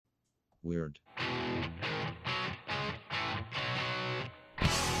Weird.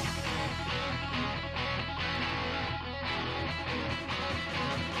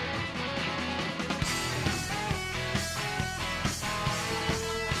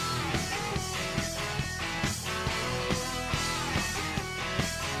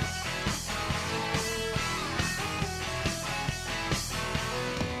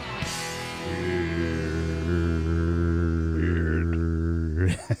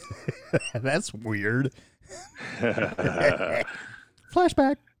 That's weird.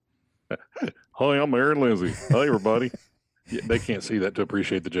 Flashback. Hi, I'm Aaron Lindsay. Hi, everybody. Yeah, they can't see that to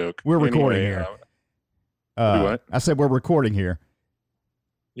appreciate the joke. We're recording here. Do what? I said we're recording here.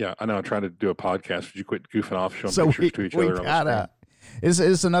 Yeah, I know. I'm trying to do a podcast. Would you quit goofing off, showing pictures to each other on the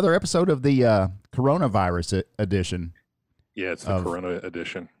screen? It's another episode of the coronavirus edition. Yeah, it's the Corona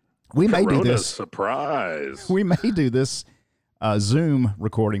edition. We may do Corona this. Surprise. We may do this Zoom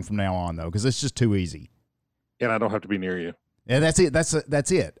recording from now on, though, because it's just too easy. And I don't have to be near you. Yeah, that's it. That's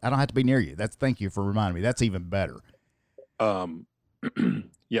it. I don't have to be near you. Thank you for reminding me. That's even better.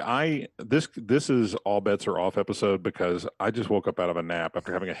 Yeah, this is all bets are off episode because I just woke up out of a nap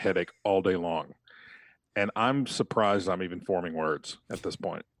after having a headache all day long. And I'm surprised I'm even forming words at this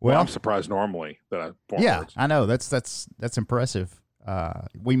point. Well, I'm surprised normally that I form words. I know. That's impressive.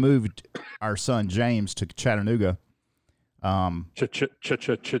 We moved our son James to Chattanooga.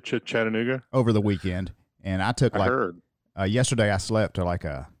 Chattanooga over the weekend, and I took yesterday I slept like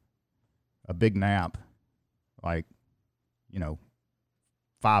a big nap, 5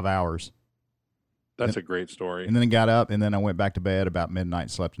 hours. That's a great story. And then I got up, and then I went back to bed about midnight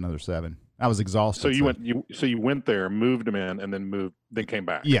and slept another 7. I was exhausted. So you went there, moved him in, and then came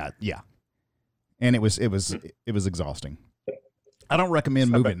back. Yeah. And it was exhausting. I don't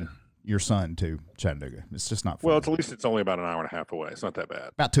recommend moving your son to Chattanooga. It's just not fun. Well, at least it's only about an hour and a half away. It's not that bad.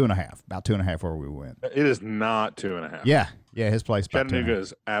 About 2.5. About 2.5 where we went. It is not 2.5. Yeah, his place. Chattanooga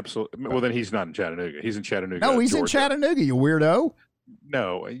is absolutely. Well, then he's not in Chattanooga. He's in Chattanooga. No, he's Georgia. in Chattanooga. You weirdo.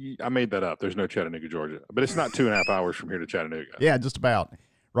 No, I made that up. There's no Chattanooga, Georgia, but it's not 2.5 hours from here to Chattanooga. Yeah, just about.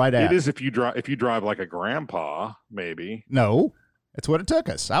 Right at. It is if you drive like a grandpa, maybe. No, that's what it took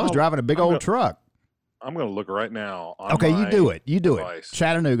us. I was driving a big old truck. I'm going to look right now. Okay, you do it. You do it.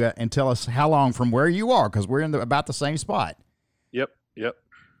 Chattanooga, and tell us how long from where you are, because we're in about the same spot. Yep.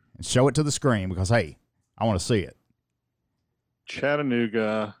 And show it to the screen because, hey, I want to see it.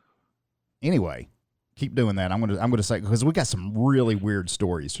 Chattanooga. Anyway, keep doing that. I'm gonna say because we got some really weird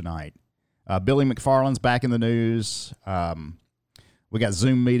stories tonight. Billy McFarland's back in the news. We got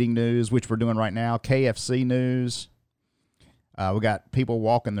Zoom meeting news, which we're doing right now. KFC news. We got people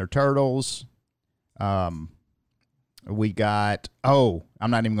walking their turtles. We got,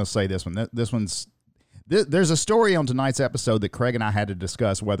 I'm not even going to say this one. There's a story on tonight's episode that Craig and I had to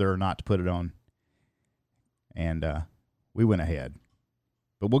discuss whether or not to put it on. And we went ahead.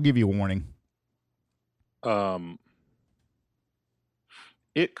 But we'll give you a warning.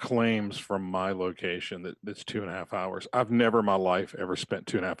 It claims from my location that it's 2.5 hours. I've never in my life ever spent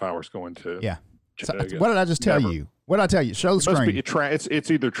 2.5 hours going to. Yeah. So, what did I just tell you? What did I tell you? Show the screen.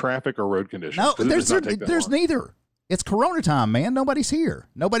 It's either traffic or road conditions. No, there's neither. It's Corona time, man. Nobody's here.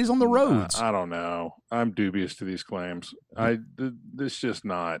 Nobody's on the roads. I don't know. I'm dubious to these claims. This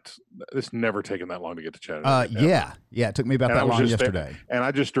never taken that long to get to Chattanooga. Yeah. It took me about that long yesterday. And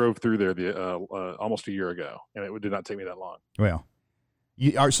I just drove through there almost a year ago, and it did not take me that long. Well,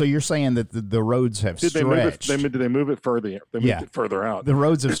 so you're saying that the roads have stretched. Did they move it further? They moved it further out. The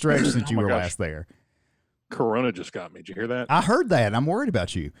roads have stretched since you were last there. Corona just got me. Did you hear that? I heard that. I'm worried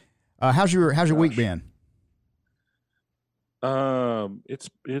about you. How's your week been? It's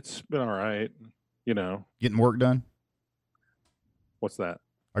been all right. Getting work done. What's that?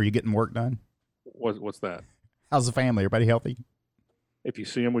 Are you getting work done? What's that? How's the family? Everybody healthy? If you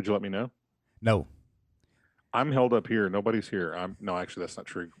see him, would you let me know? No. I'm held up here. Nobody's here. No, actually, that's not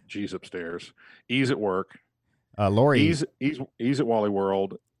true. G's upstairs. E's at work. Lori. E's at Wally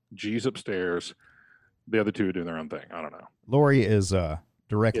World. G's upstairs. The other two are doing their own thing. I don't know. Lori is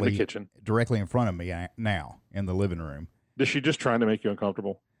directly in the kitchen, directly in front of me now in the living room. Is she just trying to make you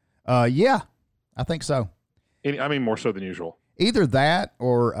uncomfortable? Yeah, I think so. I mean, more so than usual. Either that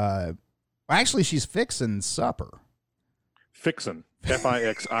or actually, she's fixing supper. Fixin'. Fixin'. That's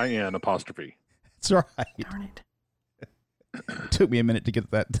right. Darn it. It took me a minute to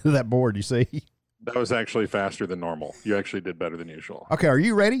get to that board, you see. That was actually faster than normal. You actually did better than usual. Okay, are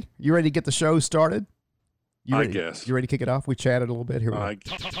you ready? You ready to get the show started? I guess. You ready to kick it off? We chatted a little bit here.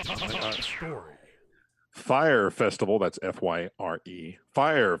 Story. Fire Festival, that's Fyre,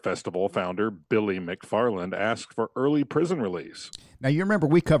 Fire Festival founder Billy McFarland asked for early prison release. Now, you remember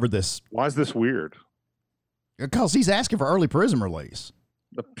we covered this. Why is this weird? Because he's asking for early prison release.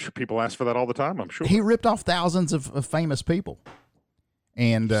 People ask for that all the time, I'm sure. He ripped off thousands of famous people.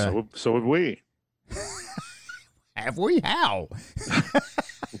 And so have we. Have we? How?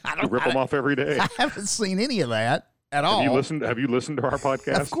 We rip them off every day. I haven't seen any of that at all. Have you listened to our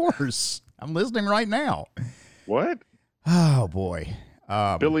podcast? Of course. I'm listening right now. What? Oh, boy.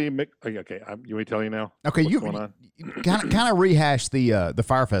 Billy okay, you want me to tell you now? Okay, what's you going on? kind of rehash the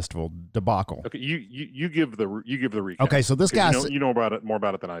Fire Festival debacle. Okay, you give the recap. Okay, so this guy you know about it more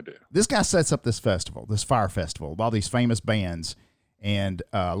about it than I do. This guy sets up this festival, this Fire Festival, with all these famous bands and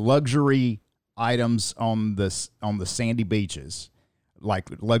luxury items on the sandy beaches, like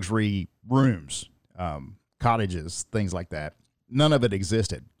luxury rooms, cottages, things like that. None of it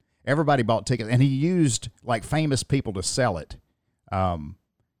existed. Everybody bought tickets, and he used like famous people to sell it.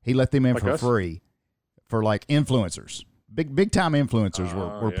 He let them in for free for like influencers, big time influencers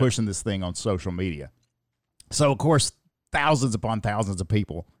were pushing this thing on social media. So of course, thousands upon thousands of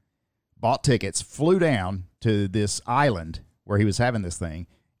people bought tickets, flew down to this island where he was having this thing,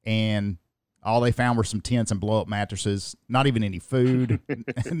 and all they found were some tents and blow up mattresses. Not even any food,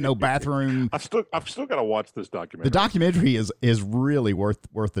 no bathroom. I've still got to watch this documentary. The documentary is really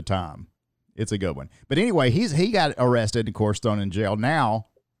worth the time. It's a good one. But anyway, he got arrested, of course, thrown in jail. Now,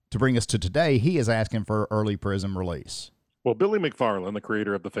 to bring us to today, he is asking for early prison release. Well, Billy McFarland, the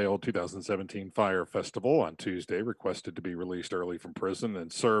creator of the failed 2017 Fire Festival, on Tuesday requested to be released early from prison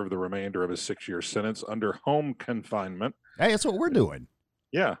and serve the remainder of his 6-year sentence under home confinement. Hey, that's what we're doing.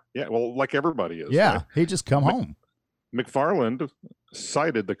 Yeah. Well, like everybody is. Yeah, right? he just come home. McFarland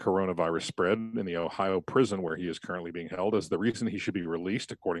cited the coronavirus spread in the Ohio prison where he is currently being held as the reason he should be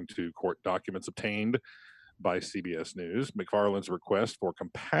released, according to court documents obtained by CBS News. McFarland's request for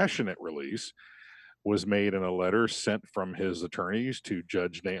compassionate release was made in a letter sent from his attorneys to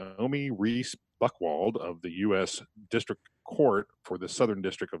Judge Naomi Reese Buchwald of the U.S. District Court for the Southern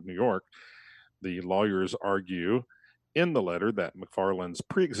District of New York. The lawyers argue in the letter that McFarland's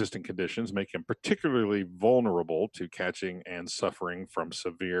pre-existing conditions make him particularly vulnerable to catching and suffering from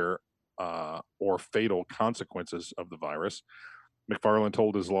severe or fatal consequences of the virus. McFarland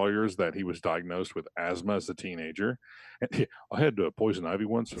told his lawyers that he was diagnosed with asthma as a teenager. I had poison ivy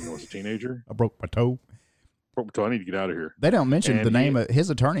once when I was a teenager. I broke my toe. I need to get out of here. They don't mention the name of his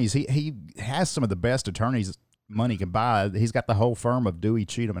attorneys. He has some of the best attorneys money can buy. He's got the whole firm of Dewey,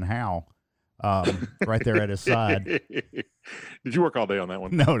 Cheatham, and Howe right there at his side. Did you work all day on that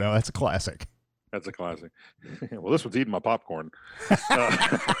one? No, that's a classic. That's a classic. Well, this one's eating my popcorn.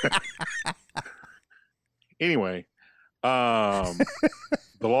 Anyway, the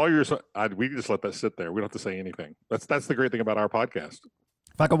lawyers, we can just let that sit there. We don't have to say anything. That's the great thing about our podcast.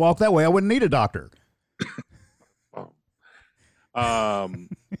 If I could walk that way, I wouldn't need a doctor.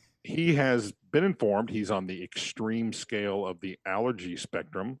 He has been informed he's on the extreme scale of the allergy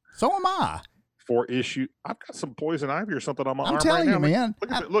spectrum. So am I. For issue, I've got some poison ivy or something on my arm. I'm telling you, man.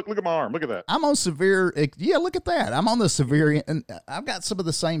 Look at my arm. Look at that. I'm on severe. Yeah, look at that. I'm on the severe, and I've got some of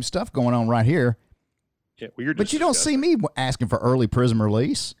the same stuff going on right here. Yeah, well, but you don't see me asking for early prison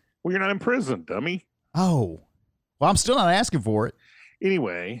release. Well, you're not in prison, dummy. Oh, well, I'm still not asking for it.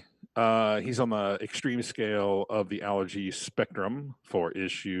 Anyway, he's on the extreme scale of the allergy spectrum for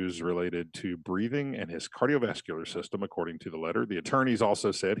issues related to breathing and his cardiovascular system, according to the letter. The attorneys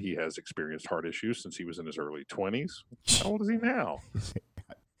also said he has experienced heart issues since he was in his early 20s. How old is he now?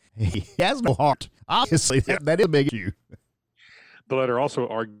 He has no heart. Obviously, that is a big issue. The letter also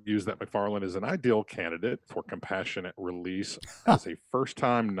argues that McFarland is an ideal candidate for compassionate release as a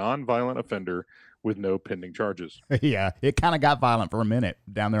first-time nonviolent offender with no pending charges. Yeah, it kind of got violent for a minute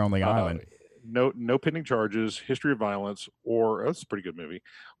down there on the island. No pending charges, history of violence, or that's a pretty good movie,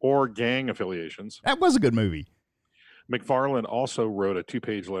 or gang affiliations. That was a good movie. McFarland also wrote a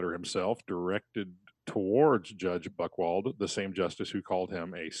 2-page letter himself directed towards Judge Buchwald, the same justice who called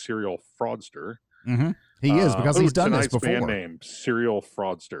him a serial fraudster. Mm-hmm. He is, because he's done this before. Band name, Serial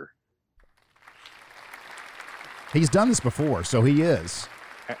Fraudster. He's done this before, so he is.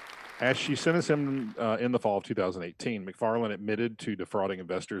 As she sentenced him in the fall of 2018, McFarland admitted to defrauding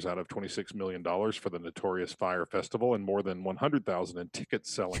investors out of $26 million for the notorious Fire Festival and more than $100,000 in ticket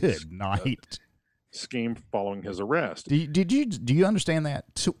selling. Good night. Scheme following his arrest. Do you understand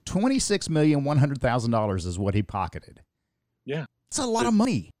that? $26,100,000 is what he pocketed. Yeah, it's a lot of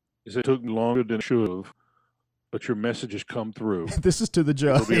money. It took longer than it should have, but your message has come through. This is to the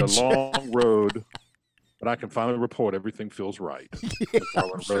judge. It'll be a long road, but I can finally report everything feels right. Yeah,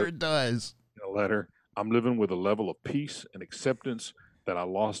 I'm sure it does. In a letter, I'm living with a level of peace and acceptance that I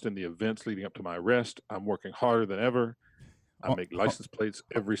lost in the events leading up to my arrest. I'm working harder than ever. I make license plates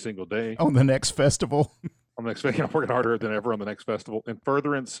every single day. On the next festival. I'm working harder than ever on the next festival in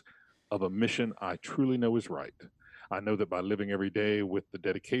furtherance of a mission I truly know is right. I know that by living every day with the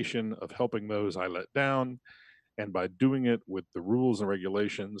dedication of helping those I let down, and by doing it with the rules and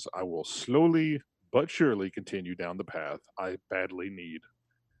regulations, I will slowly but surely continue down the path I badly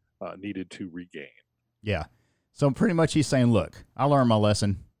needed to regain. Yeah. So pretty much he's saying, look, I learned my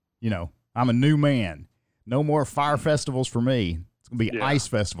lesson. You know, I'm a new man. No more fire festivals for me. It's gonna be ice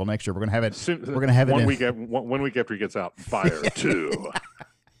festival next year. We're gonna have it. We're gonna have it 1 week after he gets out. Fire too.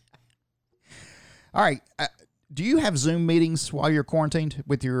 All right. Do you have Zoom meetings while you're quarantined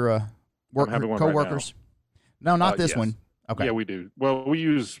with your coworkers? Right, no, not this one. Okay. Yeah, we do. Well, we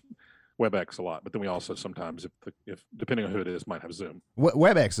use WebEx a lot, but then we also sometimes, if depending on who it is, might have Zoom.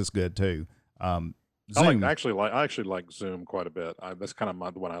 WebEx is good too. Zoom. I actually like Zoom quite a bit. That's kind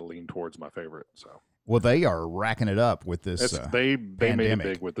of the one I lean towards my favorite. So. Well, they are racking it up with this. They made it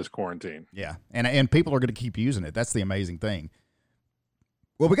big with this quarantine. Yeah, and people are going to keep using it. That's the amazing thing.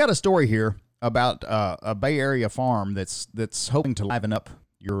 Well, we got a story here about a Bay Area farm that's hoping to liven up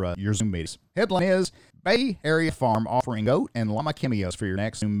your Zoom meetings. Headline is Bay Area farm offering goat and llama cameos for your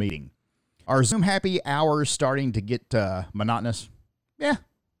next Zoom meeting. Are Zoom happy hours starting to get monotonous? Yeah,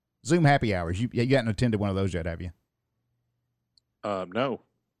 Zoom happy hours. You haven't attended one of those yet, have you? No.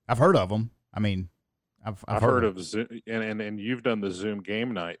 I've heard of them. I mean, I've heard of Zoom, and you've done the Zoom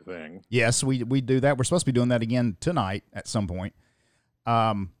game night thing. Yes, we do that. We're supposed to be doing that again tonight at some point.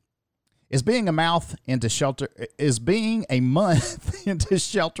 Is being a month into shelter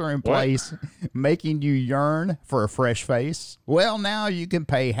in place making you yearn for a fresh face? Well, now you can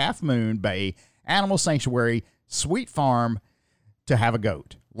pay Half Moon Bay Animal Sanctuary Sweet Farm to have a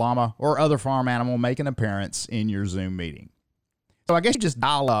goat, llama, or other farm animal make an appearance in your Zoom meeting. So I guess you just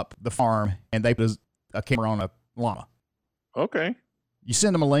dial up the farm and they put a camera on a llama. Okay. You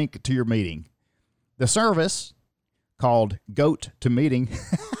send them a link to your meeting. The service, called Goat to Meeting,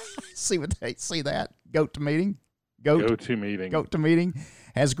 see that? Goat to Meeting? Goat to Meeting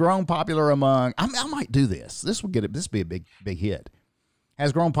has grown popular among, I might do this. This would be a big hit.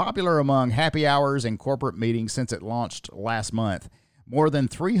 Has grown popular among happy hours and corporate meetings since it launched last month. More than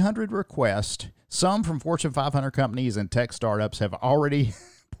 300 requests, some from Fortune 500 companies and tech startups, have already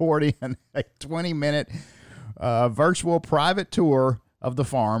poured in a 20-minute virtual private tour of the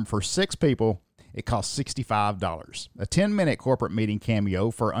farm for 6 people. It costs $65. A 10-minute corporate meeting cameo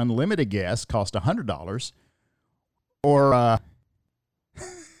for unlimited guests costs $100. Or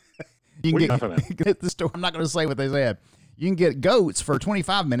you can get the store. I'm not going to say what they said. You can get goats for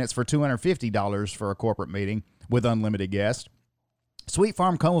 25 minutes for $250 for a corporate meeting with unlimited guests. Sweet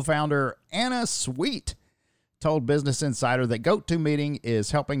Farm co-founder Anna Sweet told Business Insider that Goat 2 Meeting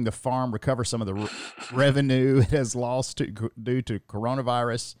is helping the farm recover some of the revenue it has lost due to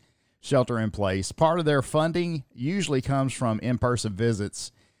coronavirus shelter in place. Part of their funding usually comes from in-person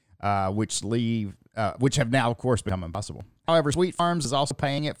visits, which have now, of course, become impossible. However, Sweet Farms is also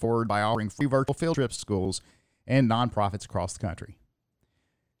paying it forward by offering free virtual field trips to schools and nonprofits across the country.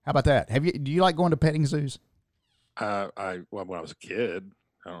 How about that? Do you like going to petting zoos? When I was a kid,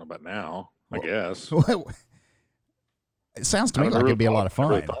 I don't know about now. I guess it sounds to me like it'd be a lot of fun. I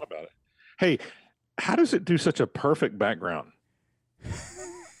really thought about it. Hey, how does it do such a perfect background?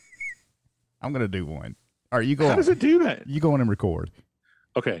 I'm going to do one. All right, you go. How does it do that? You go in and record.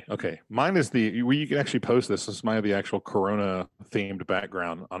 Okay. Mine is you can actually post this. This is mine, the actual Corona themed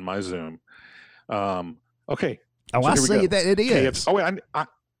background on my Zoom. Okay. Oh, so I see that it is. Oh, wait,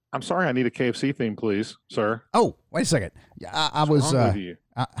 I'm sorry. I need a KFC theme, please, sir. Oh, wait a second. I was.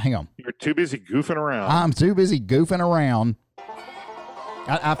 Hang on. You're too busy goofing around. I'm too busy goofing around.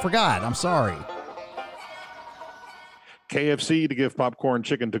 I forgot. I'm sorry. KFC to give popcorn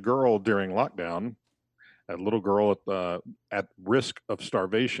chicken to girl during lockdown. A little girl at risk of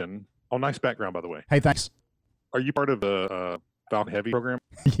starvation. Oh, nice background, by the way. Hey, thanks. Are you part of the Falcon Heavy program?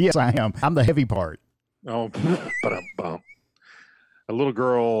 Yes, I am. I'm the heavy part. Oh, ba-dum-bum. A little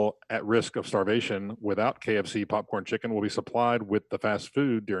girl at risk of starvation without KFC popcorn chicken will be supplied with the fast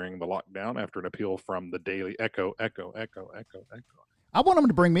food during the lockdown after an appeal from the Daily Echo. I want them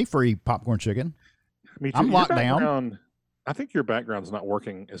to bring me free popcorn chicken. Me too. I'm locked down. I think your background's not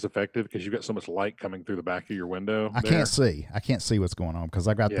working as effective because you've got so much light coming through the back of your window. I can't see what's going on because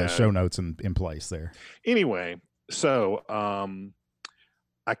I got the show notes in place there. Anyway, so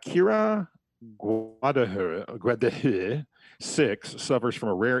Akira Guadalupe 6 suffers from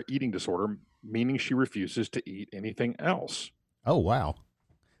a rare eating disorder, meaning she refuses to eat anything else. Oh, wow.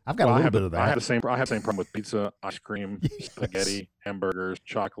 I've got a little bit of that. I have the same problem with pizza, ice cream, spaghetti, hamburgers,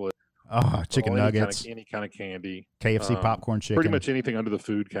 chocolate. Chicken nuggets, any kind of candy, KFC popcorn chicken, pretty much anything under the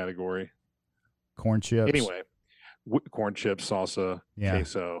food category. Corn chips. Anyway, corn chips, salsa,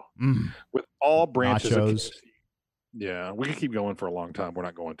 queso, with all branches nachos. of KFC. Yeah, we could keep going for a long time. We're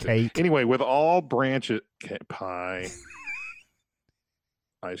not going to. Cake. Anyway, with all branches, pie,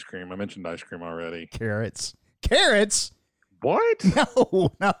 ice cream. I mentioned ice cream already. Carrots. What?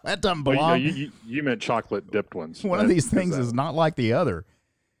 No, that doesn't belong. You meant chocolate dipped ones. One of these things is not like the other.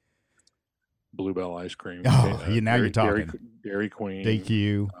 Bluebell ice cream. Oh, now you're talking. Dairy Queen.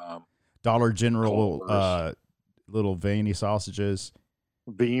 DQ. Dollar General little veiny sausages.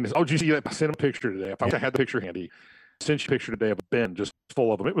 Beans. Oh, did you see that? I sent a picture today. If I had the picture handy, I sent you a picture today of a bin just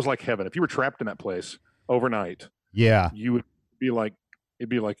full of them. It was like heaven. If you were trapped in that place overnight, you would be like, it'd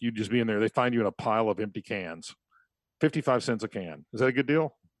be like you'd just be in there. They find you in a pile of empty cans. 55 cents a can. Is that a good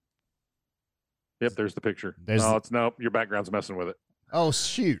deal? Yep, there's the picture. Your background's messing with it. Oh,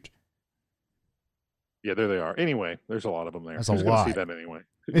 shoot. Yeah, there they are. Anyway, there's a lot of them there. That's Who's a lot. going to see that anyway?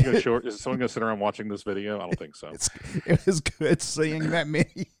 Is someone going to sit around watching this video? I don't think so. It was good seeing that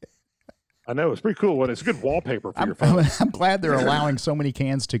many. I know. It's pretty cool. It's a good wallpaper for your phone. I'm glad they're allowing so many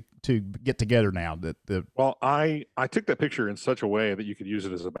cans to get together now. Well, I took that picture in such a way that you could use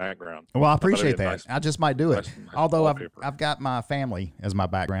it as a background. Well, I appreciate that. Nice, I just might do it. Although I've got my family as my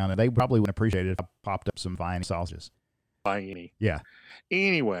background, and they probably wouldn't appreciate it if I popped up some fine sausages. Fine. Yeah.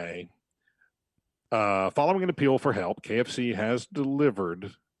 Anyway, following an appeal for help, KFC has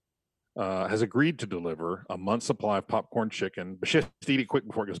agreed to deliver a month's supply of popcorn chicken, but she has to eat it quick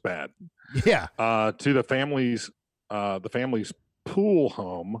before it goes bad. Yeah. To the family's pool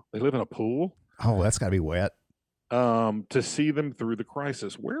home. They live in a pool. Oh, that's got to be wet. To see them through the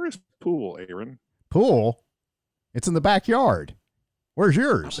crisis. Where is pool, Aaron? Pool? It's in the backyard. Where's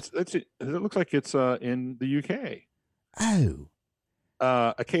yours? It looks like it's in the UK. Oh.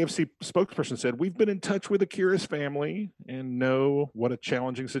 A KFC spokesperson said, "We've been in touch with Akira's family and know what a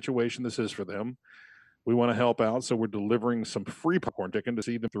challenging situation this is for them. We want to help out, so we're delivering some free popcorn chicken to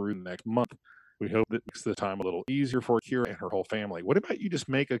see them through the next month. We hope that makes the time a little easier for Akira and her whole family." What about you just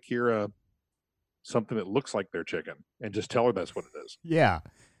make Akira something that looks like their chicken and just tell her that's what it is? Yeah,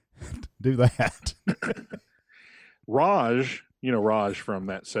 do that. Raj, Raj from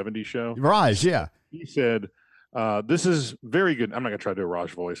that 70s show? Raj, yeah. He said, this is very good. I'm not going to try to do a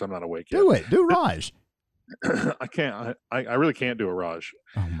Raj voice. I'm not awake yet. Do it. Do Raj. I can't. I really can't do a Raj.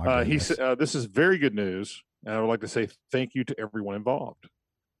 Oh my goodness. He said, "This is very good news, and I would like to say thank you to everyone involved.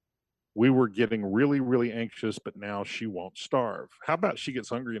 We were getting really, really anxious, but now she won't starve. How about she gets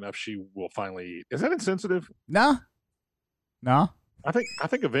hungry enough she will finally eat?" Is that insensitive? No. I think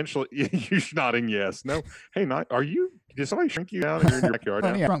eventually you're nodding yes. No. Hey, did somebody shrink you down? You're in your backyard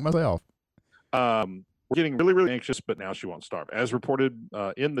now? I shrunk myself. We're getting really, really anxious, but now she won't starve. As reported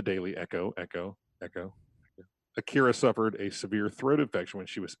in the Daily Echo, Akira suffered a severe throat infection when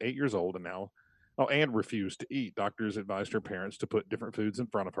she was 8 years old and refused to eat. Doctors advised her parents to put different foods in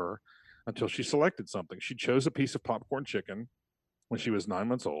front of her until she selected something. She chose a piece of popcorn chicken when she was 9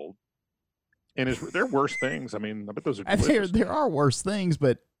 months old. And there are worse things. I mean, I bet those are delicious. There are worse things,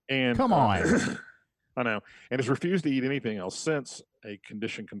 but come on. I know. And has refused to eat anything else since, a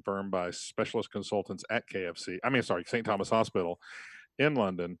condition confirmed by specialist consultants at St. Thomas Hospital in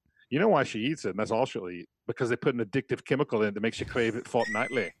London. You know why she eats it, and that's all she'll eat? Because they put an addictive chemical in that makes you crave it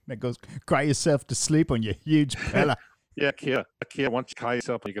fortnightly. That goes, cry yourself to sleep on your huge fella. Yeah, Akira, once you cry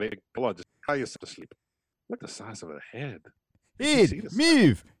yourself and you get a blood, just cry yourself to sleep. Look at the size of her head.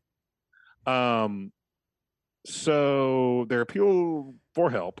 Move. So their appeal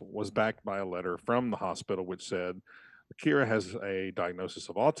for help was backed by a letter from the hospital which said Akira has a diagnosis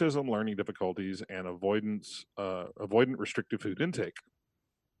of autism, learning difficulties, and avoidant restrictive food intake.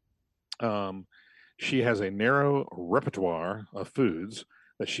 She has a narrow repertoire of foods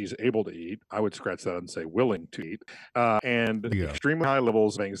that she's able to eat. I would scratch that and say willing to eat, and extremely high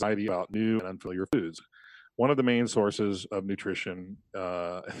levels of anxiety about new and unfamiliar foods. One of the main sources of nutrition,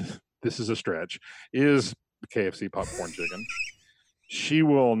 this is a stretch, is KFC popcorn chicken. She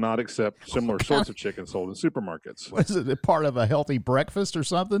will not accept similar sorts of chicken sold in supermarkets. Was it a part of a healthy breakfast or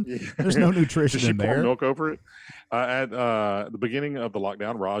something? There's no nutrition in there. Did she pour milk over it? At the begining of the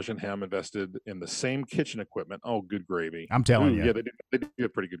lockdown, Raj and Ham invested in the same kitchen equipment. Oh, good gravy. I'm telling you. Yeah, they do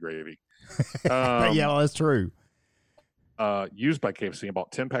have pretty good gravy. Yeah, well, that's true. Used by KFC and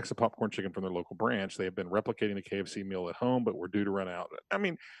bought 10 packs of popcorn chicken from their local branch. They have been replicating the KFC meal at home, but we're due to run out. I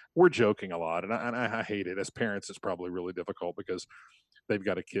mean, we're joking a lot, and I hate it. As parents, it's probably really difficult because they've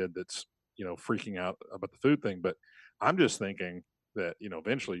got a kid that's, freaking out about the food thing. But I'm just thinking, that,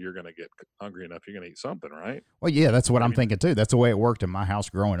 eventually you're going to get hungry enough, you're going to eat something, right? Well, yeah, that's what I'm thinking too. That's the way it worked in my house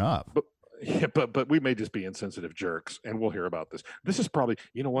growing up. But yeah, but we may just be insensitive jerks, and we'll hear about this. This is probably,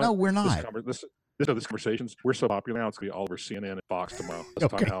 you know what? No, we're not. This conversations, we're so popular now, it's going to be all over CNN and Fox tomorrow.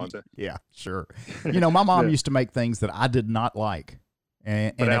 Okay. Yeah, sure. My mom used to make things that I did not like.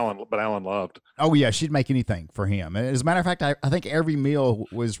 But Alan loved. Oh, yeah, she'd make anything for him. And as a matter of fact, I think every meal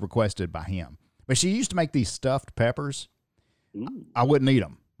was requested by him. But she used to make these stuffed peppers. Ooh. I wouldn't eat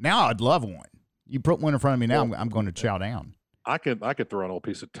them. Now I'd love one. You put one in front of me now, I'm going to chow down. I could throw an old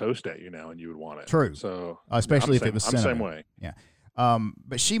piece of toast at you now, and you would want it. True. So especially if it was cinnamon. I'm the same way. Yeah.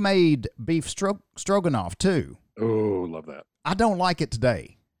 But she made beef stroganoff too. Oh, love that. I don't like it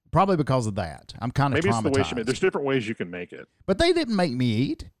today. Probably because of that. I'm kind of traumatized. Maybe it's the way she made. There's different ways you can make it. But they didn't make me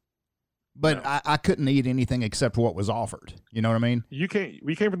eat. But no. I couldn't eat anything except what was offered. You know what I mean?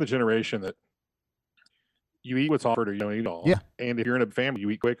 We came from the generation that you eat what's offered or you don't eat at all. Yeah. And if you're in a family, you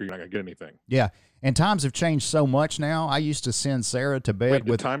eat quick or you're not going to get anything. Yeah. And times have changed so much now. I used to send Sarah to bed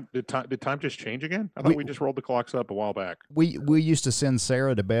with time. Did time just change again? I thought we just rolled the clocks up a while back. We used to send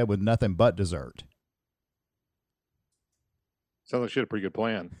Sarah to bed with nothing but dessert. Sounds like she had a pretty good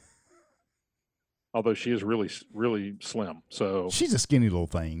plan. Although she is really, really slim. So she's a skinny little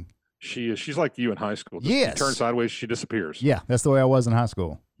thing. She is. She's like you in high school. Yes. You turn sideways, she disappears. Yeah, that's the way I was in high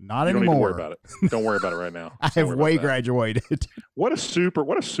school. Not you anymore. Don't need to worry about it. Don't worry about it right now. I have way graduated. What a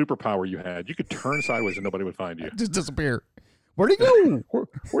superpower you had. You could turn sideways and nobody would find you. Just disappear. Where'd he go?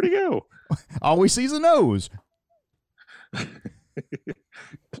 Where'd he go? All we see is a nose. Read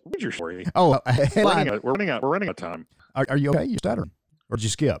your story. Oh, we're running out of time. Are you okay? You stuttering, or did you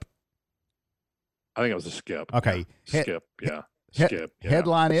skip? I think it was a skip. Okay, skip. Yeah, skip. Yeah.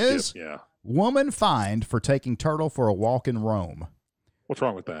 Headline is: skip, yeah. Woman fined for taking turtle for a walk in Rome. What's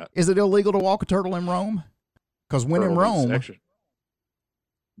wrong with that? Is it illegal to walk a turtle in Rome? Because when in Rome,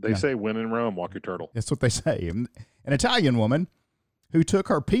 they say when in Rome, walk your turtle. That's what they say. An Italian woman who took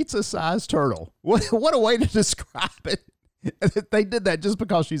her pizza-sized turtle. What a way to describe it. They did that just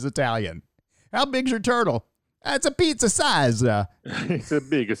because she's Italian. How big's your turtle? It's a pizza size. It's a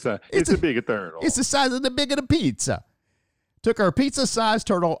bigger size. It's a bigger turtle. It's the size of the bigger the pizza. Took her pizza-sized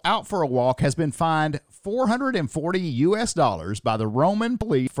turtle out for a walk, has been fined $440 by the Roman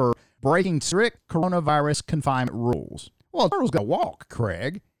police for breaking strict coronavirus confinement rules. Well, a turtle's got to walk,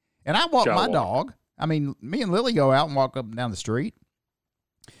 Craig. And I walk my dog. I mean, me and Lily go out and walk up and down the street.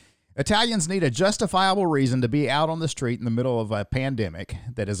 Italians need a justifiable reason to be out on the street in the middle of a pandemic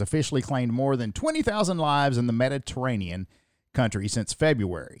that has officially claimed more than 20,000 lives in the Mediterranean country since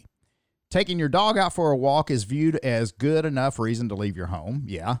February. Taking your dog out for a walk is viewed as good enough reason to leave your home,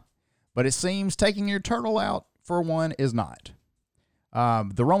 yeah. But it seems taking your turtle out for one is not.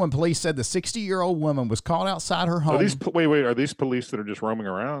 The Roman police said the 60-year-old woman was caught outside her home. Are these police that are just roaming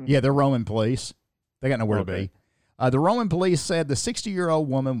around? Yeah, they're Roman police. They got nowhere to be. The Roman police said the 60-year-old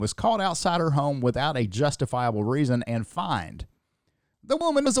woman was caught outside her home without a justifiable reason and fined. The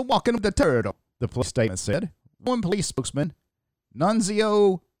woman was walking with the turtle, the police statement said. Roman police spokesman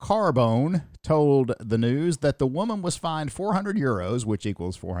Nunzio Carbone told the news that the woman was fined €400, which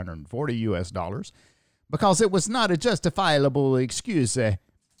equals $440, because it was not a justifiable excuse.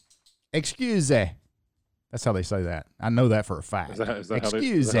 Excuse. That's how they say that. I know that for a fact. Is that how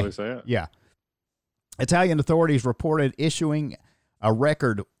they say it? Yeah. Italian authorities reported issuing a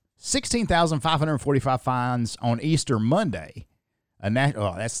record 16,545 fines on Easter Monday.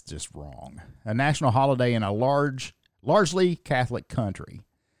 That's just wrong. A national holiday in a largely Catholic country.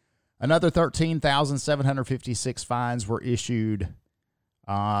 Another 13,756 fines were issued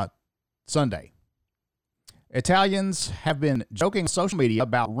Sunday. Italians have been joking on social media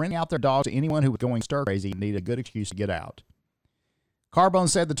about renting out their dogs to anyone who was going stir crazy and needed a good excuse to get out. Carbone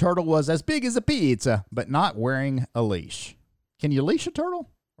said the turtle was as big as a pizza, but not wearing a leash. Can you leash a turtle,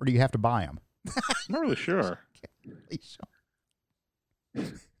 or do you have to buy them? I'm not really sure.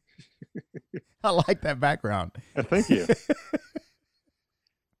 I like that background. Thank you.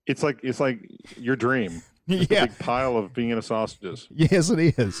 It's like your dream. It's a big pile of Vienna sausages. Yes,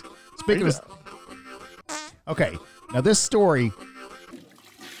 it is. Speaking of, okay, now this story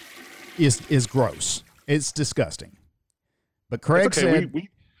is gross. It's disgusting. But Craig said,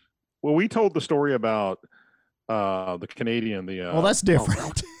 we told the story about the Canadian. Well, that's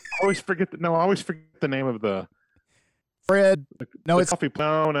different. I always forget the name of the Fred. No, it's coffee.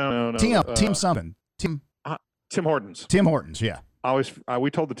 No. Tim something. Tim Hortons. Tim Hortons. Yeah.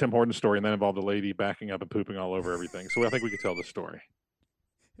 We told the Tim Hortons story, and that involved a lady backing up and pooping all over everything. So I think we could tell the story.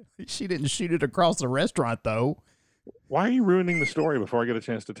 She didn't shoot it across the restaurant, though. Why are you ruining the story before I get a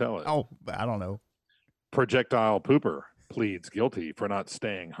chance to tell it? Oh, I don't know. Projectile pooper. pleads guilty for not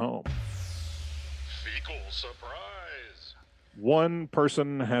staying home. Fecal surprise. One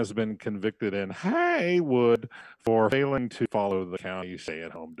person has been convicted in Haywood for failing to follow the county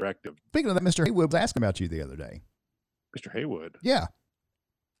stay-at-home directive. Speaking of that, Mr. Haywood was asking about you the other day. Mr. Haywood? Yeah.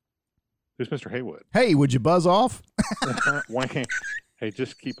 Who's Mr. Haywood? Hey, would you buzz off? Hey,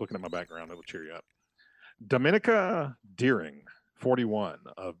 just keep looking at my background. It'll cheer you up. Dominica Deering, 41,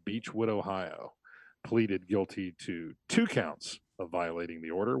 of Beechwood, Ohio, pleaded guilty to 2 counts of violating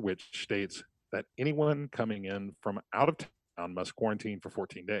the order, which states that anyone coming in from out of town must quarantine for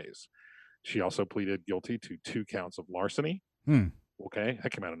 14 days. She also pleaded guilty to 2 counts of larceny. Okay,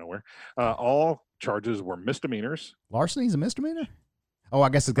 that came out of nowhere. All charges were misdemeanors. Larceny's a misdemeanor? Oh, I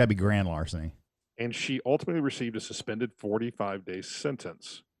guess it's got to be grand larceny. And she ultimately received a suspended 45-day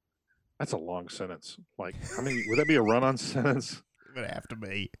sentence. That's a long sentence. Like, how many would that be, a run-on sentence? It would have to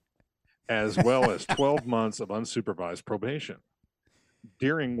be. As well as 12 months of unsupervised probation.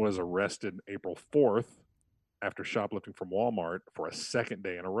 Deering was arrested April 4th after shoplifting from Walmart for a 2nd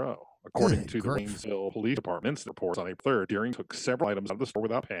day in a row. According to the Waynesville Police Department's reports on April 3rd, Deering took several items out of the store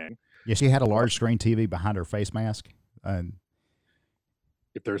without paying. Yeah, she had a large screen TV behind her face mask. And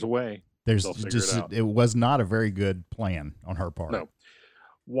if there's a way, there's they'll figure just it out. It was not a very good plan on her part. No.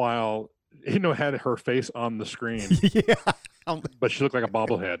 While, had her face on the screen. Yeah. But she looked like a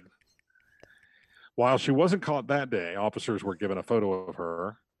bobblehead. While she wasn't caught that day, officers were given a photo of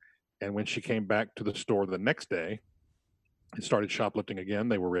her. And when she came back to the store the next day and started shoplifting again,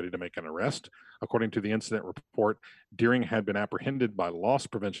 they were ready to make an arrest. According to the incident report, Deering had been apprehended by loss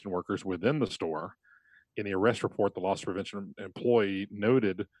prevention workers within the store. In the arrest report, the loss prevention employee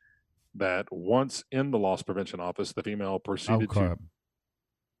noted that once in the loss prevention office, the female proceeded to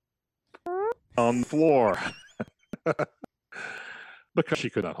on the floor because she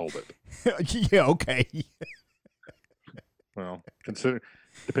could not hold it. Yeah, okay. Well,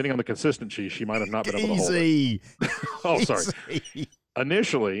 depending on the consistency, she might have not been able to hold it. Oh, sorry.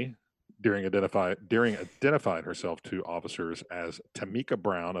 Initially, Deering identified herself to officers as Tamika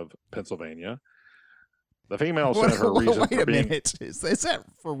Brown of Pennsylvania. The female said her reason for being... Minute. Is that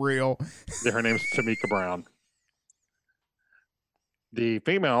for real? Her name's Tamika Brown. The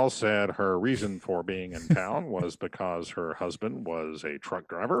female said her reason for being in town was because her husband was a truck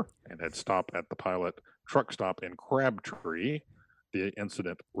driver and had stopped at the Pilot truck stop in Crabtree. The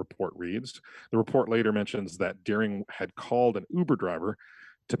incident report reads. The report later mentions that Deering had called an Uber driver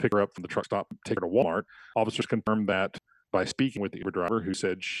to pick her up from the truck stop and take her to Walmart. Officers confirmed that by speaking with the Uber driver, who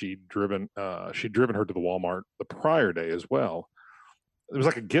said she'd driven her to the Walmart the prior day as well. It was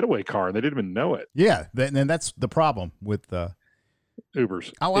like a getaway car, and they didn't even know it. Yeah, and that's the problem with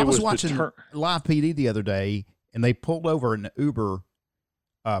Ubers. I was watching Live PD the other day, and they pulled over an Uber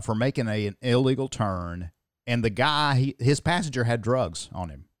for making an illegal turn, and the guy, his passenger had drugs on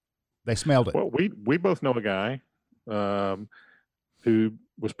him. They smelled it. Well, we both know a guy who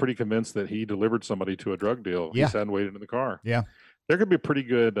was pretty convinced that he delivered somebody to a drug deal. Yeah. He sat and waited in the car. Yeah. There could be a pretty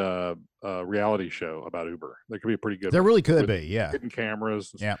good reality show about Uber. There could be a pretty good. There really could be, yeah. Hidden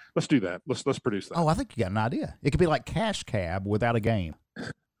cameras. Yeah. Let's do that. Let's produce that. Oh, I think you got an idea. It could be like Cash Cab without a game.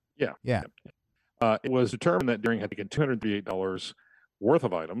 Yeah. Yeah. It was determined that Deering had taken $238 worth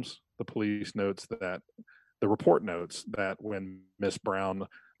of items. The police notes that the report notes that when Miss Brown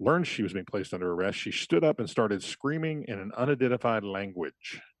learned she was being placed under arrest, she stood up and started screaming in an unidentified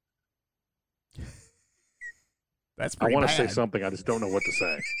language. That's I want to say something. I just don't know what to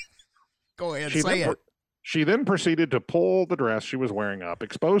say. Go ahead, say it. She then proceeded to pull the dress she was wearing up,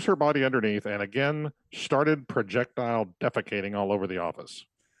 expose her body underneath, and again started projectile defecating all over the office.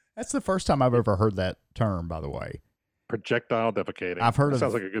 That's the first time I've ever heard that term, by the way. Projectile defecating. I've heard that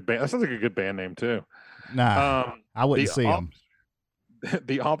sounds like a good band. That sounds like a good band name too. Nah, I wouldn't see him.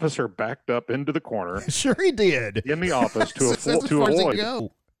 The officer backed up into the corner. Sure, he did In the office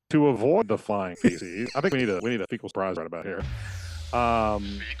to avoid the flying feces. I think we need a fecal surprise right about here.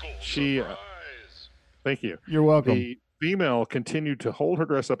 Thank you. You're welcome. The female continued to hold her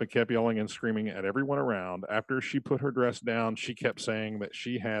dress up and kept yelling and screaming at everyone around. After she put her dress down, she kept saying that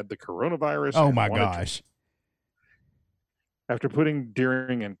she had the coronavirus. Oh my gosh. After putting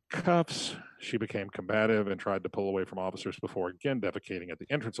Deering in cuffs, she became combative and tried to pull away from officers before again defecating at the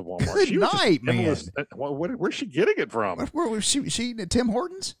entrance of Walmart. Good night, man. Where's she getting it from? Where was she eating at Tim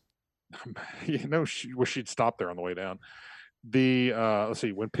Hortons? She'd stopped there on the way down. Let's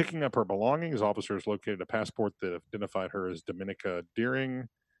see. When picking up her belongings, officers located a passport that identified her as Dominica Deering.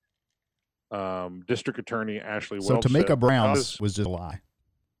 District Attorney Ashley Welch. So Tamika Brown was just a lie.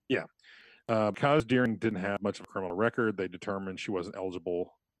 Yeah. Because Deering didn't have much of a criminal record, they determined she wasn't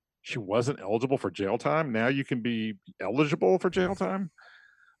eligible she wasn't eligible for jail time. Now you can be eligible for jail time.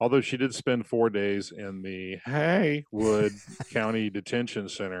 Although she did spend 4 days in the Haywood County Detention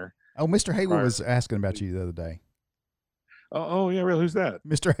Center. Oh, Mr. Haywood was asking about you the other day. Oh, yeah, really? Who's that?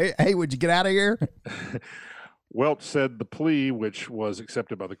 Mr. Haywood, you get out of here? Welch said the plea, which was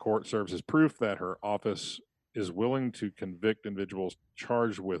accepted by the court, serves as proof that her office is willing to convict individuals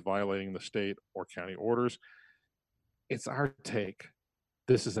charged with violating the state or county orders. It's our take.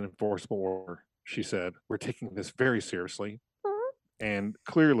 This is an enforceable order, she said. We're taking this very seriously. And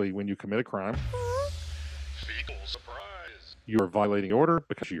clearly, when you commit a crime, Fecal surprise. you are violating the order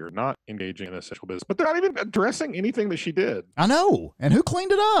because you're not engaging in essential business. But they're not even addressing anything that she did. I know. And who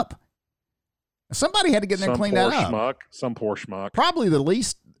cleaned it up? Somebody had to get in there and clean that up. Some poor schmuck. Probably the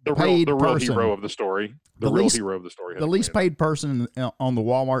least the paid real person. hero of the story. The least paid person on the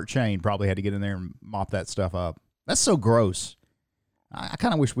Walmart chain probably had to get in there and mop that stuff up. That's so gross. I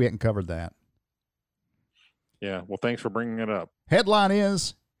kind of wish we hadn't covered that. Yeah, well, thanks for bringing it up. Headline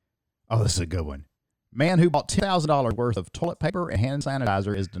is, oh, this is a good one. Man who bought $10,000 worth of toilet paper and hand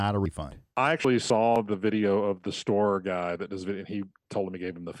sanitizer is denied a refund. I actually saw the video of the store guy that does video, and he told him he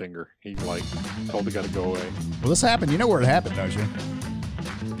gave him the finger. He told the guy to go away. Well, this happened. You know where it happened, don't you?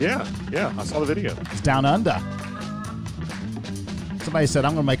 Yeah, I saw the video. It's down under. Somebody said,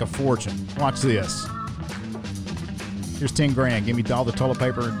 I'm going to make a fortune. Watch this. Here's 10 grand. Give me all the toilet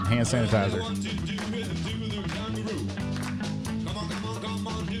paper and hand sanitizer.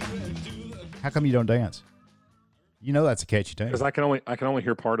 How come you don't dance? You know that's a catchy tune. Because I can only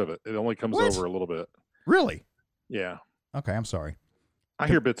hear part of it. It only comes over a little bit. Really? Yeah. Okay, I'm sorry. I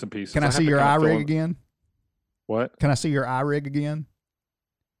hear bits and pieces. Can I see your eye rig again? What? Can I see your eye rig again?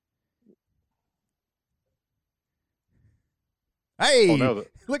 Hey,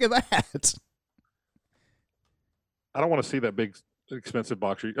 look at that. I don't want to see that big, expensive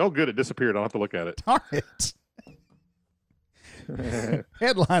box. Oh, good. It disappeared. I'll have to look at it. Darn it.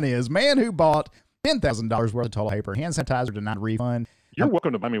 Headline is, man who bought $10,000 worth of toilet paper, hand sanitizer denied refund. You're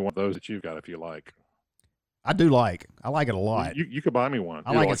welcome to buy me one of those that you've got if you like. I do like. I like it a lot. You could buy me one.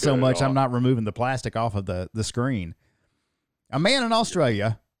 I like it so much I'm not removing the plastic off of the screen. A man in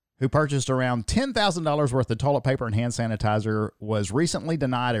Australia who purchased around $10,000 worth of toilet paper and hand sanitizer was recently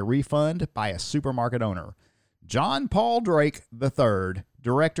denied a refund by a supermarket owner. John Paul Drake III,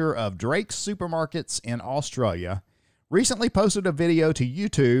 director of Drake's Supermarkets in Australia, recently posted a video to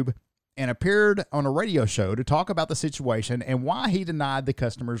YouTube and appeared on a radio show to talk about the situation and why he denied the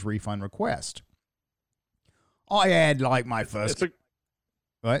customer's refund request. I had like my first...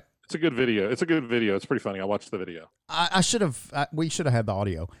 What? It's a good video. It's pretty funny. I watched the video. We should have had the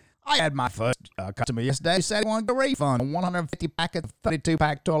audio. I had my first customer yesterday who said he wanted a refund on 150 packets of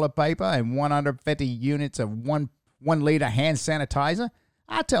 32-pack toilet paper and 150 units of 1 liter hand sanitizer.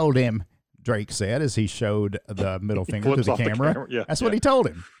 I told him, Drake said, as he showed the middle finger to the camera. Yeah, that's what he told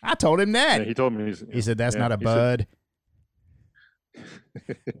him. I told him that. Yeah, he told me. He said, that's not a bud.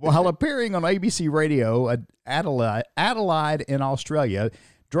 While appearing on ABC Radio, Adelaide in Australia,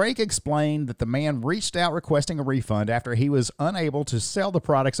 Drake explained that the man reached out requesting a refund after he was unable to sell the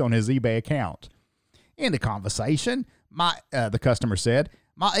products on his eBay account. In the conversation, the customer said,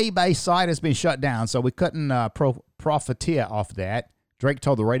 my eBay site has been shut down, so we couldn't profiteer off that. Drake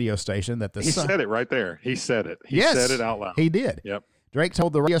told the radio station that He said it right there. He said it. He said it out loud. He did. Yep. Drake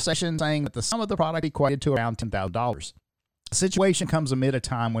told the radio station saying that the sum of the product equated to around $10,000. The situation comes amid a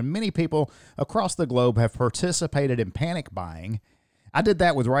time when many people across the globe have participated in panic buying. I did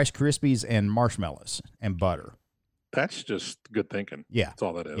that with Rice Krispies and marshmallows and butter. That's just good thinking. Yeah. That's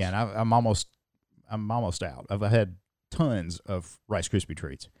all that is. Yeah, and I'm almost out. I've had tons of Rice Krispie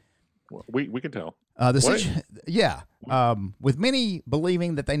treats. Well, we can tell. With many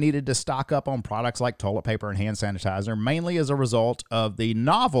believing that they needed to stock up on products like toilet paper and hand sanitizer, mainly as a result of the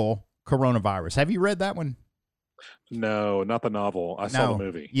novel coronavirus. Have you read that one? No, not the novel. I saw the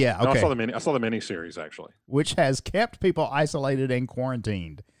movie. Yeah, okay. No, I saw the miniseries, actually. Which has kept people isolated and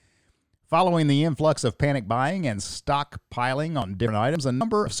quarantined. Following the influx of panic buying and stockpiling on different items, a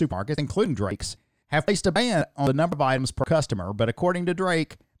number of supermarkets, including Drake's, have placed a ban on the number of items per customer. But according to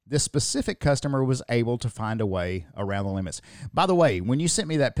Drake, this specific customer was able to find a way around the limits. By the way, when you sent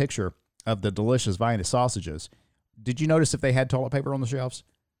me that picture of the delicious Vienna sausages, did you notice if they had toilet paper on the shelves?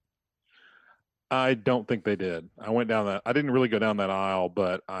 I don't think they did. I went down that. I didn't really go down that aisle,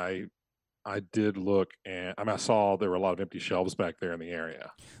 but I did look, and I saw there were a lot of empty shelves back there in the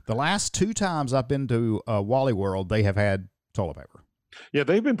area. The last 2 times I've been to Wally World, they have had toilet paper. Yeah,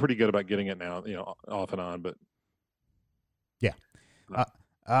 they've been pretty good about getting it now, off and on. But yeah,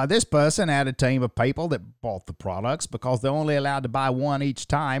 this person had a team of people that bought the products because they're only allowed to buy one each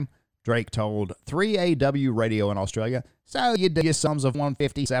time. Drake told 3AW Radio in Australia, "So you do your sums of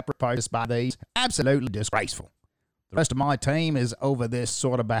 150 separate posts by these? Absolutely disgraceful. The rest of my team is over this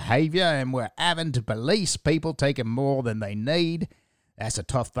sort of behavior, and we're having to police people taking more than they need. That's a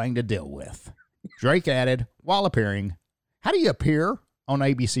tough thing to deal with." Drake added, while appearing, "How do you appear on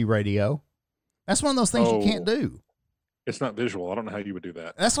ABC Radio? That's one of those things you can't do. It's not visual. I don't know how you would do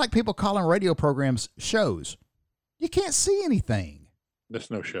that. That's like people calling radio programs shows. You can't see anything. There's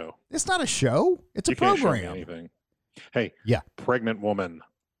no show. It's not a show. It's a You can't show me program." anything. Hey, Yeah. pregnant woman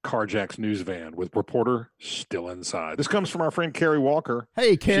carjacks news van with reporter still inside. This comes from our friend Carrie Walker.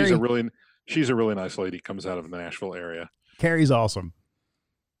 Hey, Carrie. She's a really nice lady. Comes out of the Nashville area. Carrie's awesome.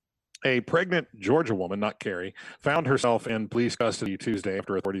 A pregnant Georgia woman, not Carrie, found herself in police custody Tuesday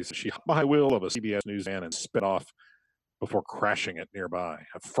after authorities said she hopped behind the wheel of a CBS News van and sped off before crashing it nearby.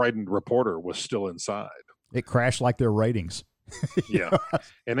 A frightened reporter was still inside. It crashed like their ratings. Yeah,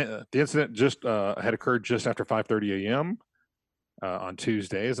 and the incident just had occurred just after 5:30 a.m. On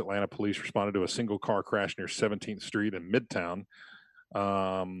Tuesday, as Atlanta police responded to a single car crash near 17th Street in Midtown.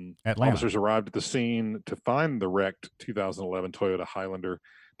 Atlanta. Officers arrived at the scene to find the wrecked 2011 Toyota Highlander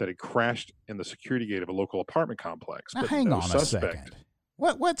that had crashed in the security gate of a local apartment complex. Now, but hang no on suspect. a second.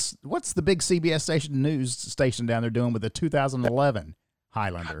 What's the big CBS news station down there doing with the 2011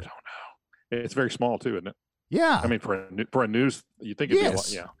 Highlander? I don't know. It's very small too, isn't it? Yeah. I mean, for a news, you think it'd be a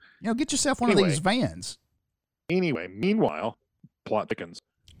lot. Yes. Yeah. Get yourself one Anyway. of these vans. Anyway, meanwhile, plot thickens.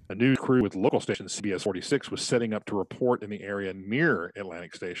 A news crew with local station CBS 46 was setting up to report in the area near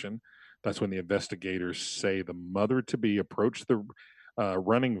Atlantic Station. That's when the investigators say the mother-to-be approached the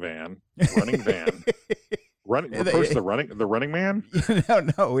running van. Approached the running man.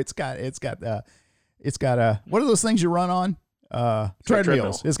 No, it's got what are those things you run on? Treadmills.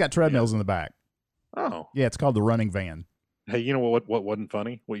 treadmill. It's got treadmills in the back. Oh, Yeah, it's called the running van. hey, you know what wasn't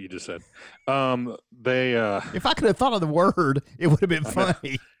funny? What you just said. They If I could have thought of the word, it would have been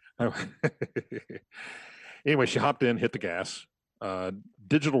funny. Anyway, she hopped in, hit the gas.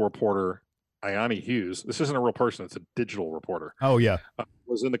 Digital reporter Ayani Hughes, this isn't a real person, it's a digital reporter, Oh yeah.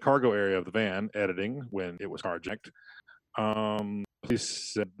 was in the cargo area of the van editing when it was carjacked.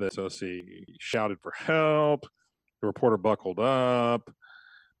 Police said that she shouted for help. The reporter buckled up.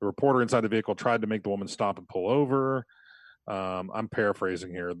 The reporter inside the vehicle tried to make the woman stop and pull over. I'm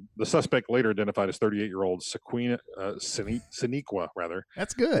paraphrasing here. The suspect later identified as 38-year-old Siniqua,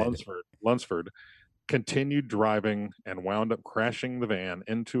 That's good. Lunsford, continued driving and wound up crashing the van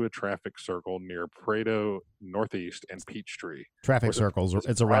into a traffic circle near Prado Northeast and Peachtree. Traffic circles.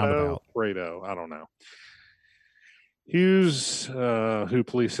 It's a roundabout. Prado, I don't know. Hughes, who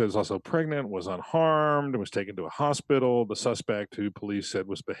police said is also pregnant, was unharmed and was taken to a hospital. The suspect, who police said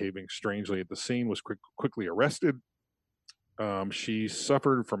was behaving strangely at the scene, was quickly arrested. She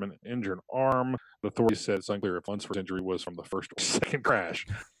suffered from an injured arm. The authorities said it's unclear if Lunsford's injury was from the first or second crash.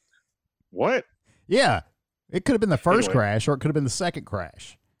 What? Yeah. It could have been the first Anyway. crash or it could have been the second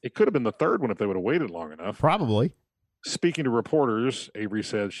crash. It could have been the third one if they would have waited long enough. Probably. Speaking to reporters, Avery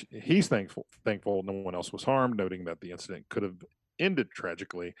said he's thankful no one else was harmed, noting that the incident could have ended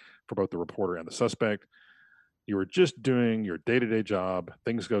tragically for both the reporter and the suspect. You were just doing your day-to-day job.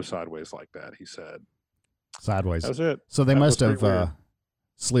 Things go sideways like that, he said. Sideways. That's it. So they That must was have pretty weird.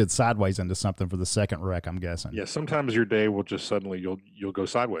 slid sideways into something for the second wreck, I'm guessing. Yeah, sometimes your day will just suddenly you'll go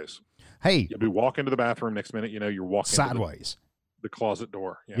sideways. Hey, You'll be walking to the bathroom, next minute you're walking into sideways. the closet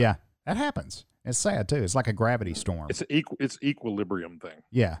door. Yeah. That happens. It's sad too. It's like a gravity storm. It's equilibrium thing.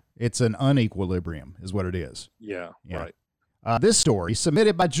 Yeah. It's an unequilibrium is what it is. Yeah. Yeah. Right. This story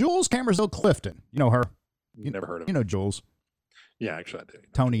submitted by Jules Camersville Clifton. You know her. Never heard of You it. know Jules, Yeah, actually I do.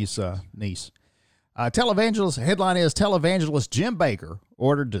 Tony's niece. Televangelist headline is Televangelist Jim Bakker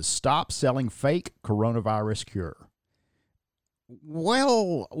ordered to stop selling fake coronavirus cure.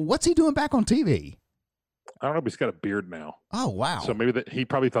 Well, what's he doing back on TV? I don't know, but he's got a beard now. Oh, wow. So maybe he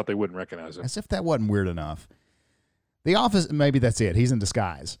probably thought they wouldn't recognize him. As if that wasn't weird enough. The Office, maybe that's it. He's in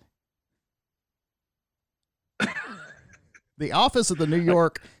disguise. The Office of the New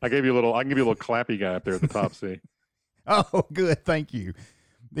York. I can give you a little clappy guy up there at the top. See, Oh, good. Thank you.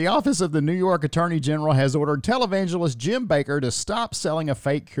 The Office of the New York Attorney General has ordered televangelist Jim Bakker to stop selling a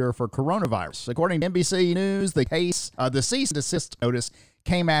fake cure for coronavirus. According to NBC News, the cease and desist notice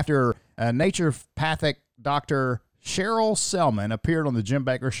came after naturopathic Dr. Cheryl Selman appeared on the Jim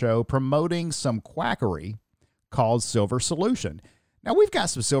Bakker Show promoting some quackery called Silver Solution. Now, we've got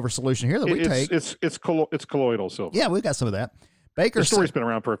some Silver Solution here that we take. it's colloidal silver. Yeah, we've got some of that. Baker The story's been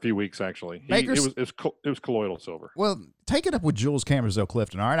around for a few weeks actually. It Baker's- was colloidal silver. Well, take it up with Jules Camersville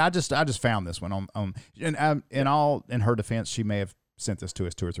Clifton. All right, I just found this one on in her defense, she may have sent this to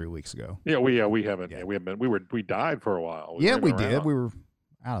us 2 or 3 weeks ago. Yeah, we haven't. Yeah, we died for a did. We did. We were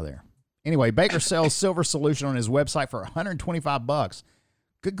out of there. Anyway, Baker sells silver solution on his website for $125.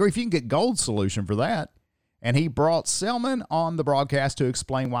 Good grief, you can get gold solution for that. And he brought Selman on the broadcast to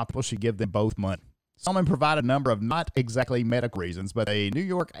explain why people should give them both money. Selman provided a number of not exactly medical reasons, but a New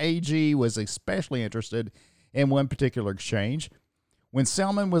York AG was especially interested in one particular exchange. When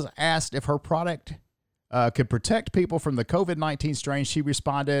Selman was asked if her product could protect people from the COVID-19 strain, she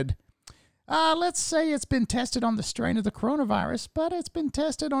responded, let's say it's been tested on the strain of the coronavirus, but it's been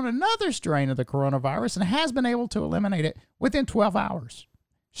tested on another strain of the coronavirus and has been able to eliminate it within 12 hours.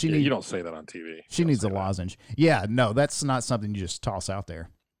 You don't say that on TV. She needs a lozenge. Yeah, no, that's not something you just toss out there.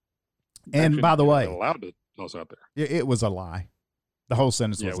 And by the way, allowed to toss out there. It was a lie. The whole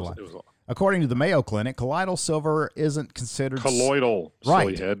sentence was a lie. According to the Mayo Clinic, colloidal silver isn't considered colloidal,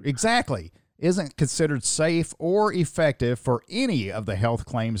 right? Silly head. Exactly. Isn't considered safe or effective for any of the health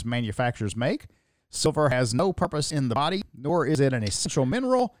claims manufacturers make. Silver has no purpose in the body, nor is it an essential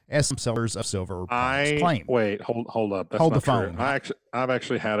mineral, as some sellers of silver claim. Wait, hold up. That's hold not the phone. True. I've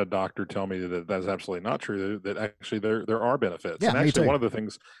actually had a doctor tell me that that's absolutely not true. That actually there are benefits. Yeah, and actually, me too. one of the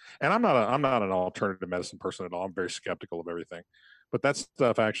things, and I'm not an alternative medicine person at all. I'm very skeptical of everything, but that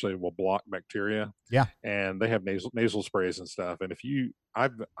stuff actually will block bacteria. Yeah, and they have nasal sprays and stuff. And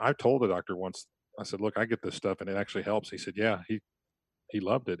I've told the doctor once. I said, look, I get this stuff, and it actually helps. He said, yeah, he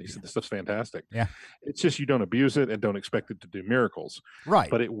loved it. He said, this stuff's fantastic. Yeah. It's just you don't abuse it and don't expect it to do miracles. Right.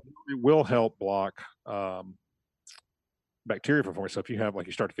 But it will help block bacteria from forming. So if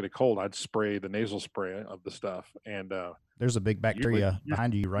you start to get a cold, I'd spray the nasal spray of the stuff. And there's a big bacteria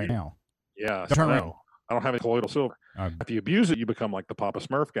behind you right now. Yeah. Turn around. I don't have any colloidal silver. If you abuse it, you become like the Papa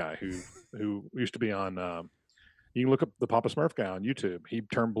Smurf guy who used to be on you can look up the Papa Smurf guy on YouTube. He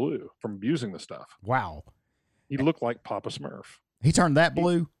turned blue from abusing the stuff. Wow. He looked like Papa Smurf. He turned that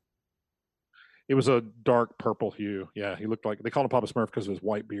blue? It was a dark purple hue. Yeah, he looked like, they called him Papa Smurf because of his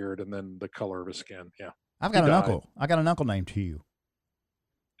white beard and then the color of his skin. Yeah. I've got an uncle. I got an uncle named Hugh.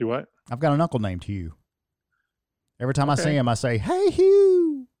 Do what? I've got an uncle named Hugh. Every time I see him, I say, "Hey,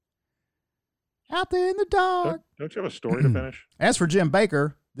 Hugh, out there in the dark." Don't you have a story to finish? As for Jim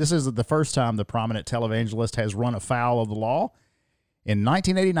Baker, this isn't the first time the prominent televangelist has run afoul of the law. In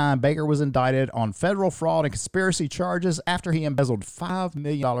 1989, Baker was indicted on federal fraud and conspiracy charges after he embezzled $5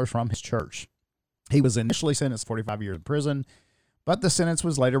 million from his church. He was initially sentenced to 45 years in prison, but the sentence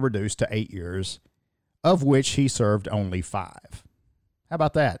was later reduced to 8 years, of which he served only 5. How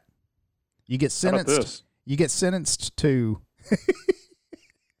about that? You get sentenced. You get sentenced to.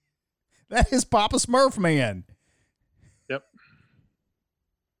 That is Papa Smurf man. Yep.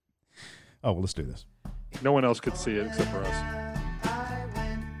 Oh, well, let's do this. No one else could see it except for us.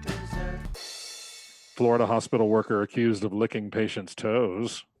 Florida hospital worker accused of licking patient's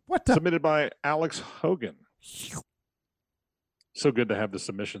toes. What the? Submitted by Alex Hogan. So good to have the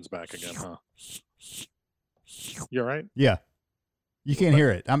submissions back again, huh? You all right? Yeah. You can't hear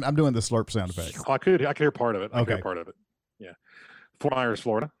it. I'm doing the slurp sound effect. Oh, I could hear part of it. I could Okay. hear part of it. Yeah. Fort Myers,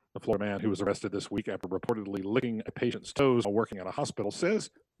 Florida. The Florida man who was arrested this week after reportedly licking a patient's toes while working at a hospital says,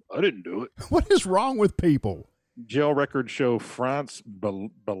 I didn't do it. What is wrong with people? Jail records show France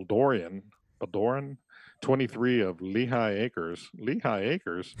Baldoran, 23 of Lehigh Acres. Lehigh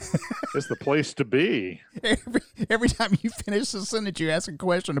Acres is the place to be. Every time you finish a sentence, you ask a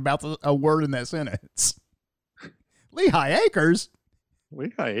question about a word in that sentence. Lehigh Acres?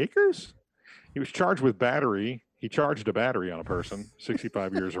 Lehigh Acres? He was charged with battery. He charged a battery on a person,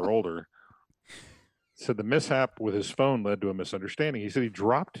 65 years or older. Said the mishap with his phone led to a misunderstanding. He said he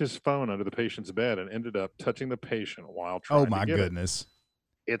dropped his phone under the patient's bed and ended up touching the patient while trying to get it. Oh, my goodness.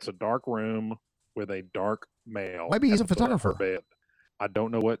 It's a dark room with a dark male. Maybe he's a at the foot of her photographer. bed. I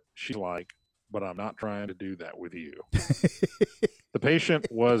don't know what she's like, but I'm not trying to do that with you. The patient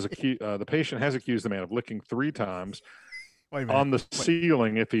has accused the man of licking 3 times on the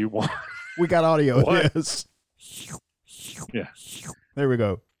ceiling if he wants. We got audio. What? Yes. Yeah. There we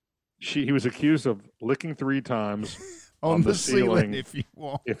go. He was accused of licking 3 times On the ceiling, if you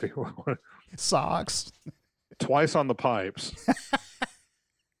want. if he wanted. Socks. Twice on the pipes.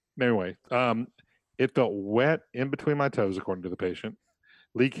 Anyway, it felt wet in between my toes, according to the patient.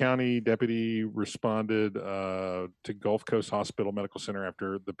 Lee County deputy responded to Gulf Coast Hospital Medical Center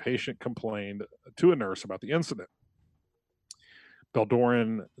after the patient complained to a nurse about the incident.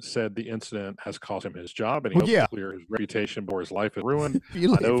 Baldoran said the incident has cost him his job, and he hopes to clear his reputation before his life is ruined. If you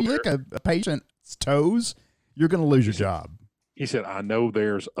lick a patient's toes, you're going to lose your job. He said, I know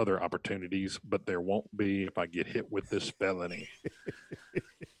there's other opportunities, but there won't be if I get hit with this felony.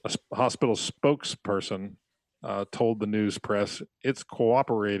 A hospital spokesperson told the news press it's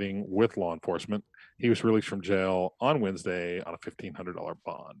cooperating with law enforcement. He was released from jail on Wednesday on a $1,500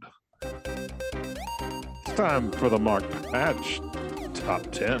 bond. It's time for the Mark Patch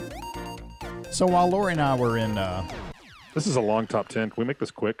Top 10. So while Lori and I were in... this is a long top 10. Can we make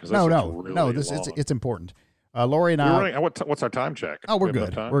this quick? No, it's important. Lori and I... What's our time check? Oh, we're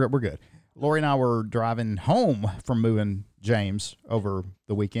good. We're good. Lori and I were driving home from moving James over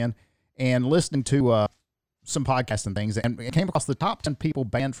the weekend and listening to some podcasts and things, and it came across the top 10 people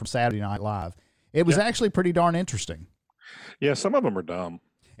banned from Saturday Night Live. It was actually pretty darn interesting. Yeah, some of them are dumb.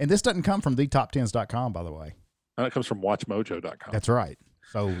 And this doesn't come from thetop10s.com, by the way. And it comes from watchmojo.com. That's right.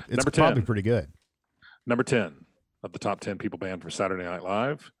 So it's probably pretty good. Number 10 of the top 10 people banned from Saturday Night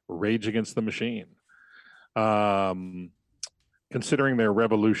Live, Rage Against the Machine. Considering their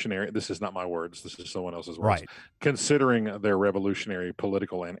revolutionary, this is not my words, this is someone else's words. Right. Considering their revolutionary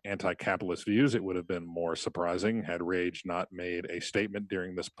political and anti-capitalist views, it would have been more surprising had Rage not made a statement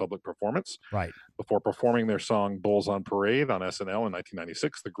during this public performance. Right. Before performing their song Bulls on Parade on SNL in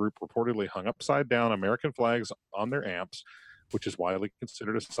 1996, the group reportedly hung upside down American flags on their amps, which is widely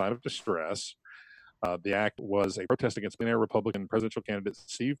considered a sign of distress. The act was a protest against billionaire Republican presidential candidate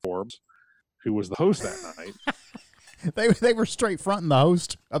Steve Forbes, who was the host that night. They were straight fronting the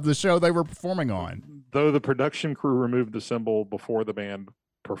host of the show they were performing on. Though the production crew removed the symbol before the band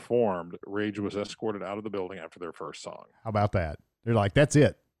performed, Rage was escorted out of the building after their first song. How about that? They're like, that's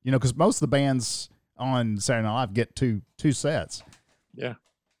it. You know, because most of the bands on Saturday Night Live get two sets. Yeah.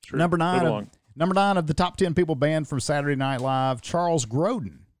 True. Number 9 of the top 10 people banned from Saturday Night Live, Charles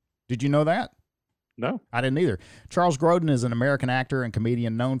Grodin. Did you know that? No. I didn't either. Charles Grodin is an American actor and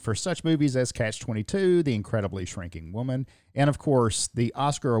comedian known for such movies as Catch-22, The Incredibly Shrinking Woman, and, of course, the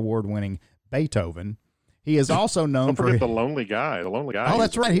Oscar award-winning Beethoven. He is also known for... the Lonely Guy. The Lonely Guy. Oh,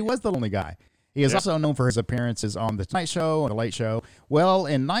 that's right. He was the Lonely Guy. He is also known for his appearances on The Tonight Show and The Late Show. Well,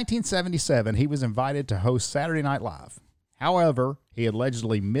 in 1977, he was invited to host Saturday Night Live. However, he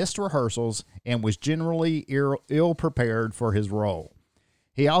allegedly missed rehearsals and was generally ill-prepared for his role.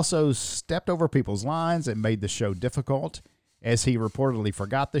 He also stepped over people's lines and made the show difficult, as he reportedly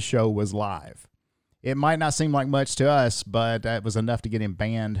forgot the show was live. It might not seem like much to us, but that was enough to get him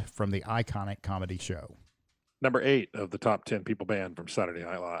banned from the iconic comedy show. Number 8 of the top 10 people banned from Saturday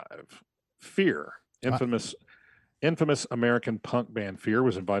Night Live, Fear. Infamous American punk band Fear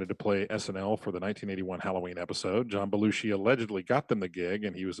was invited to play SNL for the 1981 Halloween episode. John Belushi allegedly got them the gig,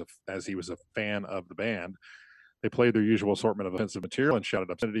 and he was a fan of the band. They played their usual assortment of offensive material and shouted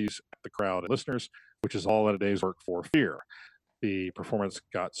obscenities at the crowd and listeners, which is all in a day's work for Fear. The performance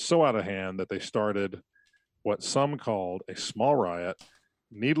got so out of hand that they started what some called a small riot.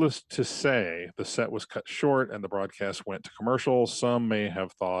 Needless to say, the set was cut short and the broadcast went to commercial. Some may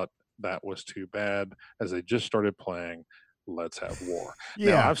have thought that was too bad, as they just started playing Let's Have War.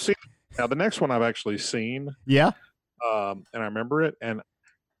 Yeah. Now the next one I've actually seen. Yeah. And I remember it, and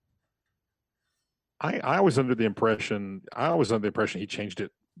I was under the impression he changed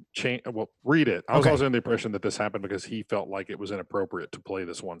it. Read it. I was also under the impression that this happened because he felt like it was inappropriate to play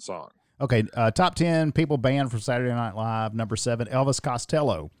this one song. Okay, top 10 people banned from Saturday Night Live. Number 7, Elvis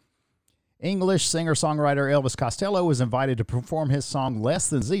Costello. English singer-songwriter Elvis Costello was invited to perform his song Less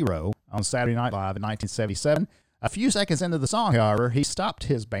Than Zero on Saturday Night Live in 1977. A few seconds into the song, however, he stopped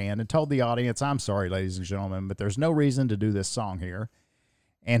his band and told the audience, "I'm sorry, ladies and gentlemen, but there's no reason to do this song here."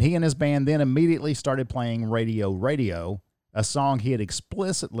 And he and his band then immediately started playing Radio Radio, a song he had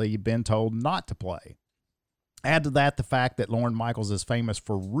explicitly been told not to play. Add to that the fact that Lorne Michaels is famous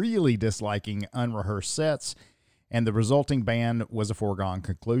for really disliking unrehearsed sets, and the resulting ban was a foregone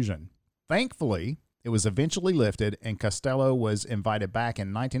conclusion. Thankfully, it was eventually lifted, and Costello was invited back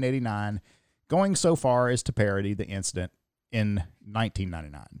in 1989, going so far as to parody the incident in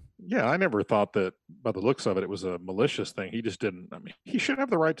 1999. Yeah, I never thought that, by the looks of it, it was a malicious thing. He just didn't. I mean, he should have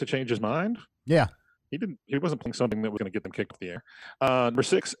the right to change his mind. Yeah. He didn't. He wasn't playing something that was going to get them kicked off the air. Number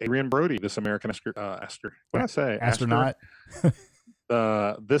 6, Adrian Brody, this American astronaut.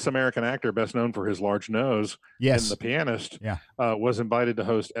 This American actor, best known for his large nose, yes, in The Pianist, was invited to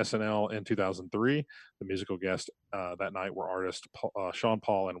host SNL in 2003. The musical guests that night were artists Sean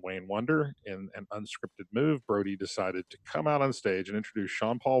Paul and Wayne Wonder. In an unscripted move, Brody decided to come out on stage and introduce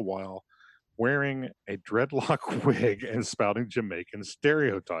Sean Paul while wearing a dreadlock wig and spouting Jamaican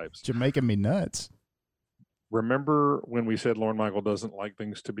stereotypes. Jamaican me nuts. Remember when we said Lorne Michael doesn't like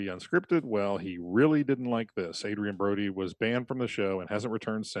things to be unscripted? Well, he really didn't like this. Adrian Brody was banned from the show and hasn't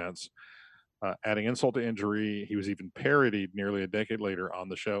returned since. Adding insult to injury, he was even parodied nearly a decade later on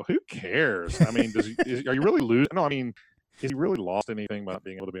the show. Who cares? I mean, are you really losing? No, I mean, Has he really lost anything by not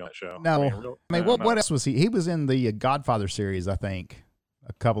being able to be on that show? No. No. What else was he? He was in the Godfather series, I think.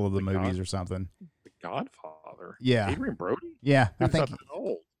 A couple of the movies or something. The Godfather? Yeah. Adrian Brody? Yeah, I think. He's not that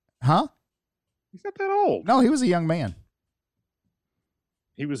old. Huh? He's not that old. No, he was a young man.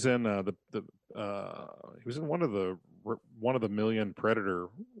 He was in he was in one of the Million Predator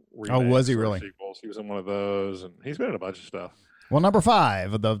remakes. Oh, was he or really? Sequels. He was in one of those, and he's been in a bunch of stuff. Well, number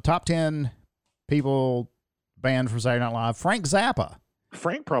 5 of the top 10 people banned from Saturday Night Live, Frank Zappa.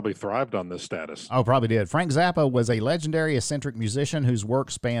 Frank probably thrived on this status. Oh, probably did. Frank Zappa was a legendary eccentric musician whose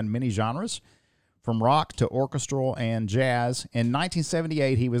work spanned many genres, from rock to orchestral and jazz. In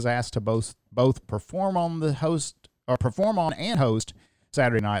 1978, he was asked to both perform on and host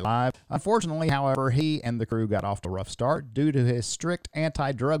Saturday Night Live. Unfortunately, however, he and the crew got off to a rough start due to his strict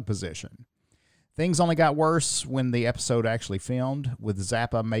anti-drug position. Things only got worse when the episode actually filmed, with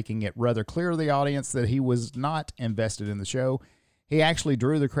Zappa making it rather clear to the audience that he was not invested in the show. He actually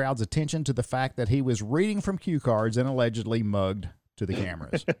drew the crowd's attention to the fact that he was reading from cue cards and allegedly mugged to the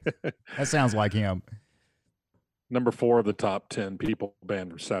cameras. That sounds like him. Number 4 of the top 10 people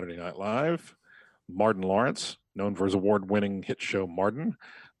banned from Saturday Night Live, Martin Lawrence, known for his award-winning hit show Martin.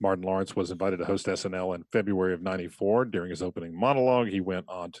 Martin Lawrence was invited to host SNL in February of '94. During his opening monologue, he went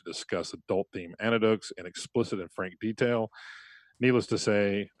on to discuss adult-themed anecdotes in explicit and frank detail. Needless to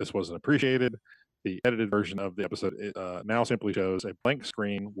say, this wasn't appreciated. The edited version of the episode now simply shows a blank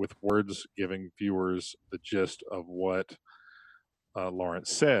screen with words giving viewers the gist of what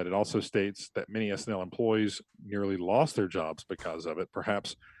Lawrence said. It also states that many SNL employees nearly lost their jobs because of it,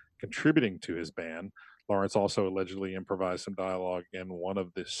 perhaps contributing to his ban. Lawrence also allegedly improvised some dialogue in one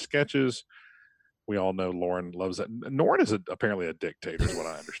of the sketches. We all know Lauren loves that. Norton is apparently a dictator, is what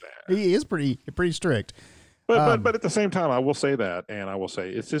I understand. He is pretty strict. But at the same time, I will say that, and I will say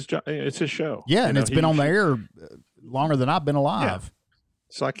it's his show. Yeah, and it's been on the air longer than I've been alive. Yeah.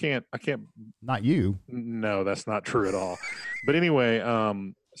 So I can't. Not you. No, that's not true at all. But anyway,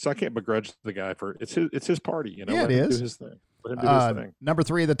 so I can't begrudge the guy for it's his party. You know, yeah, let him do his thing. Let him do his thing. Number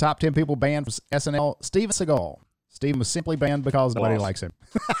 3 of the top 10 people banned from SNL, Steven Seagal. Steven was simply banned because nobody likes him.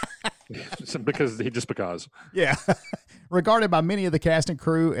 because. Yeah. Regarded by many of the cast and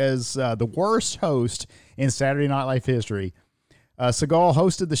crew as the worst host in Saturday Night Live history, Seagal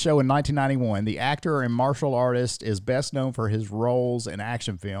hosted the show in 1991. The actor and martial artist is best known for his roles in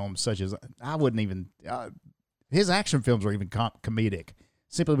action films, such as, his action films are even comedic,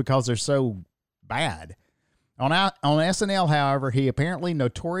 simply because they're so bad. On SNL, however, he apparently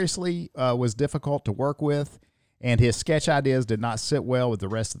notoriously was difficult to work with, and his sketch ideas did not sit well with the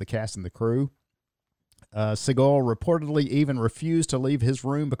rest of the cast and the crew. Seagal reportedly even refused to leave his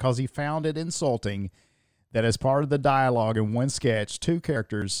room because he found it insulting that as part of the dialogue in one sketch, 2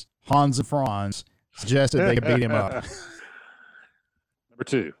 characters, Hans and Franz, suggested they could beat him up. Number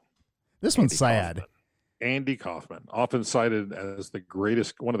 2. This one's sad. Andy Kaufman, often cited as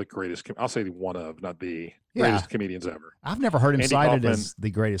one of the greatest, I'll say one of, not the greatest comedians ever. I've never heard him cited as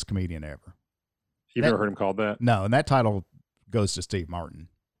the greatest comedian ever. You've never heard him called that? No, and that title goes to Steve Martin.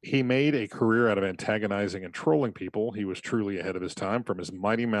 He made a career out of antagonizing and trolling people. He was truly ahead of his time. From his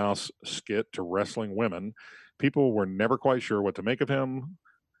Mighty Mouse skit to wrestling women, people were never quite sure what to make of him.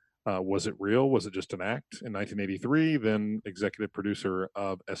 Was it real? Was it just an act? In 1983, then executive producer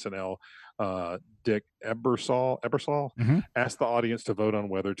of SNL, Dick Ebersol, asked the audience to vote on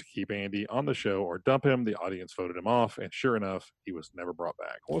whether to keep Andy on the show or dump him. The audience voted him off, and sure enough, he was never brought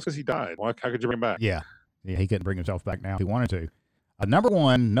back. Well, it's because he died. How could you bring him back? Yeah, he couldn't bring himself back now if he wanted to. Number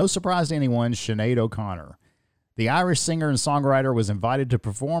 1, no surprise to anyone, Sinead O'Connor. The Irish singer and songwriter was invited to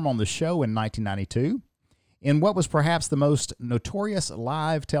perform on the show in 1992. In what was perhaps the most notorious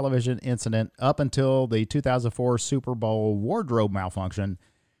live television incident up until the 2004 Super Bowl wardrobe malfunction,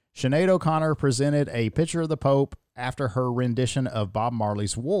 Sinead O'Connor presented a picture of the Pope after her rendition of Bob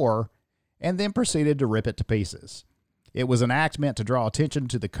Marley's War and then proceeded to rip it to pieces. It was an act meant to draw attention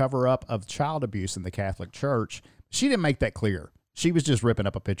to the cover-up of child abuse in the Catholic Church. She didn't make that clear. She was just ripping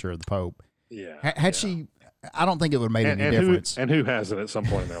up a picture of the Pope. Yeah. Had she, I don't think it would have made any difference. Who hasn't at some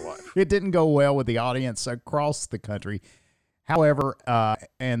point in their life? It didn't go well with the audience across the country. However,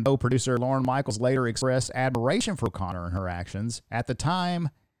 and though producer Lorne Michaels later expressed admiration for O'Connor and her actions, at the time,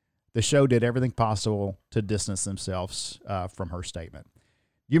 the show did everything possible to distance themselves from her statement.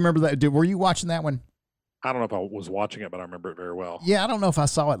 You remember that? Were you watching that one? I don't know if I was watching it, but I remember it very well. Yeah, I don't know if I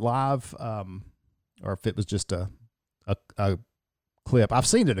saw it live or if it was just a clip. I've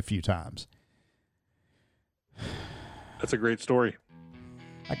seen it a few times. That's a great story.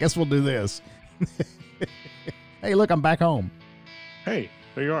 I guess we'll do this. Hey, look, I'm back home. Hey,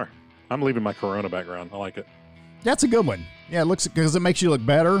 there you are. I'm leaving my Corona background. I like it. That's a good one. Yeah, it looks because it makes you look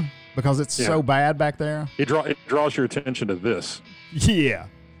better because it's so bad back there. It draws your attention to this. Yeah.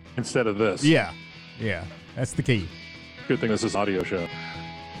 Instead of this. Yeah. Yeah. That's the key. Good thing this is an audio show.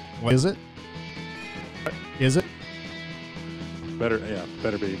 What is it? Is it? Better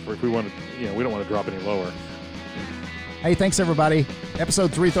be. If we want to, we don't want to drop any lower. Hey, thanks everybody.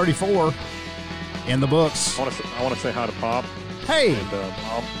 Episode 334 in the books. I want to say hi to Pop. Hey, and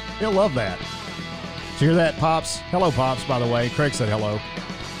Mom. He'll love that. Did you hear that, Pops? Hello, Pops. By the way, Craig said hello.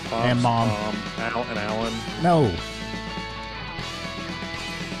 Pops, and Mom. Al and Alan. No.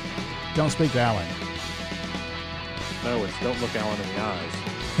 Don't speak to Alan. No, it's don't look Alan in the eyes.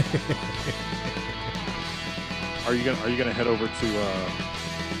 Are you gonna head over to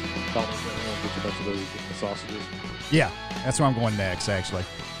Dollar General and get a bunch of those sausages? Yeah, that's where I'm going next. Actually,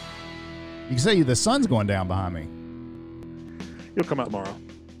 you can see the sun's going down behind me. You'll come out tomorrow.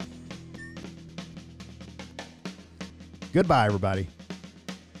 Goodbye, everybody.